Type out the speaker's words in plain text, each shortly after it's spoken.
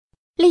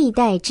历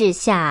代志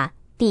下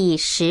第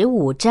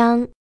15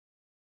章，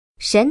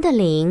神的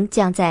灵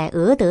降在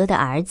俄德的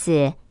儿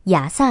子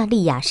亚撒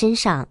利雅身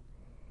上，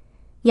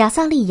亚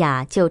撒利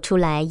雅就出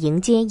来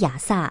迎接亚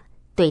撒，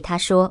对他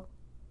说：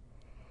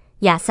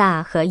亚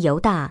撒和犹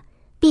大、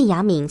便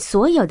雅悯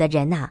所有的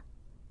人啊，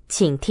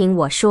请听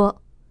我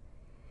说，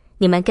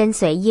你们跟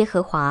随耶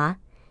和华，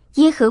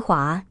耶和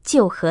华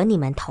就和你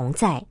们同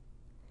在；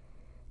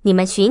你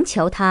们寻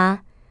求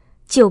他，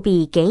就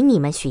必给你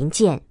们寻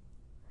见；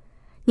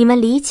你们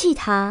离弃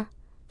他，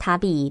他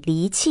必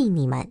离弃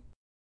你们。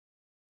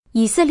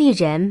以色列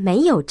人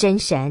没有真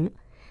神，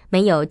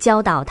没有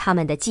教导他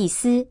们的祭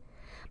司，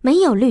没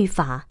有律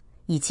法，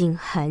已经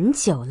很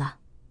久了。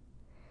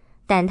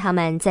但他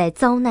们在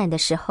遭难的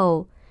时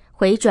候，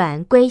回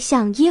转归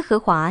向耶和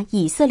华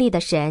以色列的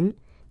神，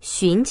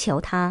寻求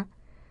他，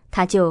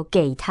他就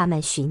给他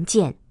们寻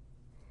见。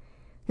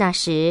那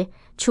时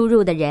出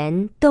入的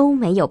人都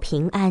没有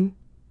平安，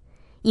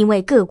因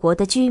为各国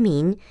的居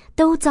民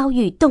都遭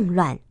遇动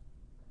乱，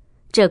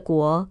这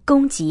国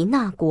攻击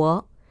那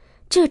国，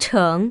这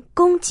城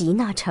攻击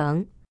那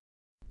城，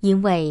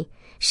因为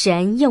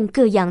神用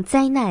各样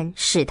灾难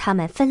使他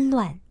们纷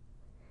乱。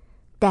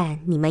但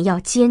你们要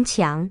坚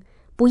强，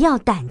不要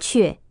胆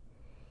怯，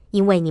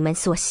因为你们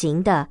所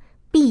行的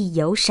必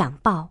有赏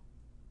报。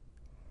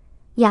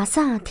亚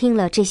撒听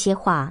了这些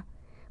话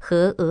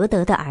和俄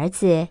德的儿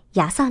子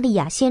亚撒利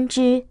雅先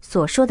知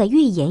所说的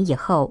预言以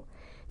后，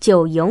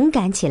就勇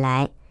敢起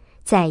来，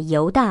在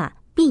犹大、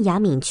便雅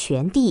悯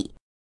全地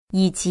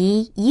以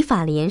及以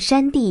法莲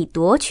山地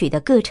夺取的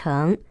各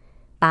城，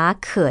把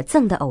可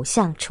憎的偶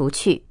像除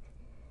去，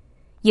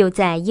又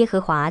在耶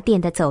和华殿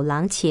的走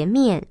廊前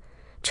面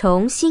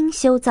重新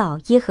修造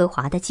耶和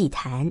华的祭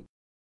坛。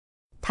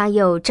他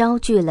又招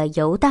聚了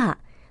犹大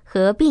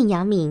和便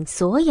雅悯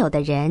所有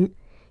的人，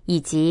以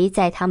及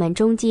在他们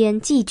中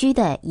间寄居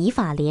的以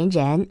法莲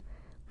人、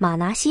玛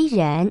拿西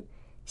人、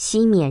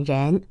西缅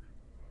人。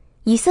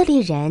以色列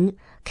人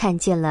看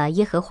见了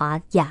耶和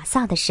华亚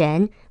撒的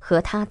神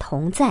和他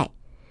同在，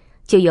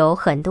就有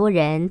很多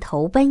人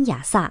投奔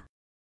亚撒。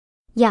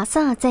亚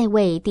撒在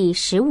位第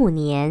15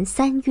年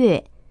3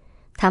月，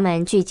他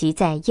们聚集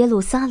在耶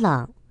路撒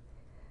冷。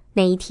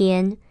那一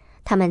天，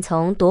他们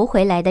从夺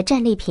回来的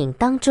战利品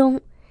当中，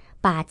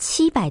把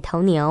700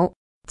头牛、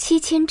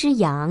7000只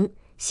羊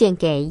献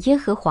给耶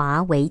和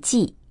华为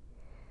祭。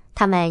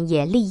他们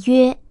也立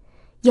约，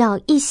要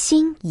一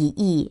心一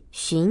意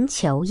寻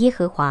求耶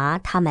和华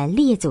他们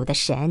列祖的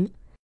神。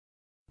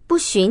不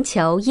寻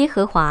求耶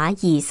和华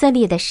以色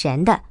列的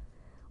神的，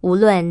无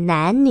论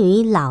男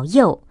女老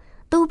幼，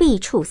都必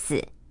处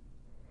死。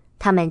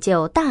他们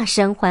就大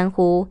声欢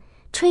呼，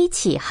吹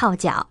起号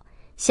角，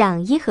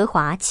向耶和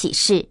华起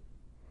誓。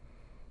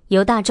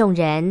犹大众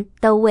人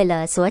都为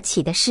了所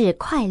起的事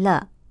快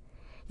乐，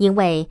因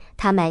为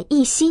他们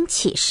一心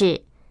起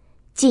誓，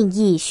尽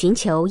意寻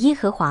求耶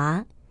和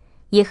华，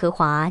耶和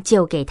华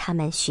就给他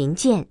们寻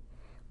见，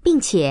并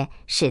且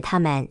使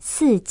他们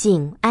四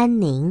境安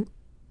宁。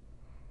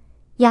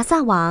亚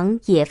撒王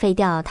也废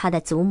掉他的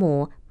祖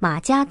母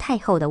玛迦太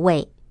后的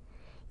位，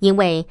因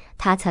为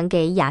他曾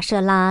给亚舍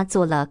拉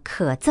做了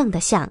可憎的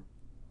像。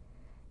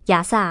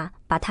亚撒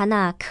把他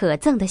那可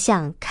憎的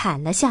像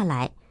砍了下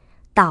来，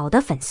捣得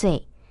粉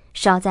碎，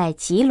烧在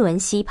吉伦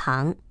溪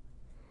旁。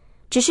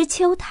只是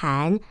丘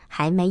坛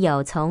还没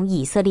有从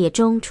以色列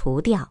中除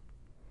掉。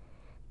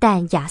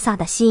但亚撒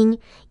的心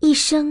一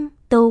生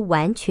都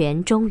完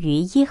全忠于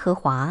耶和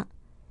华。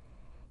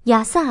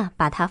亚撒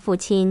把他父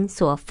亲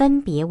所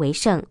分别为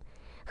圣，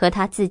和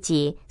他自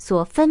己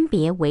所分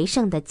别为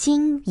圣的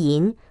金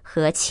银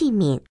和器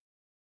皿，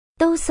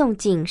都送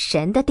进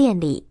神的殿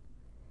里。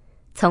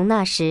从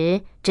那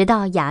时直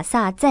到亚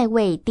撒在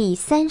位第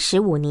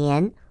35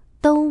年，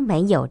都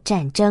没有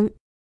战争。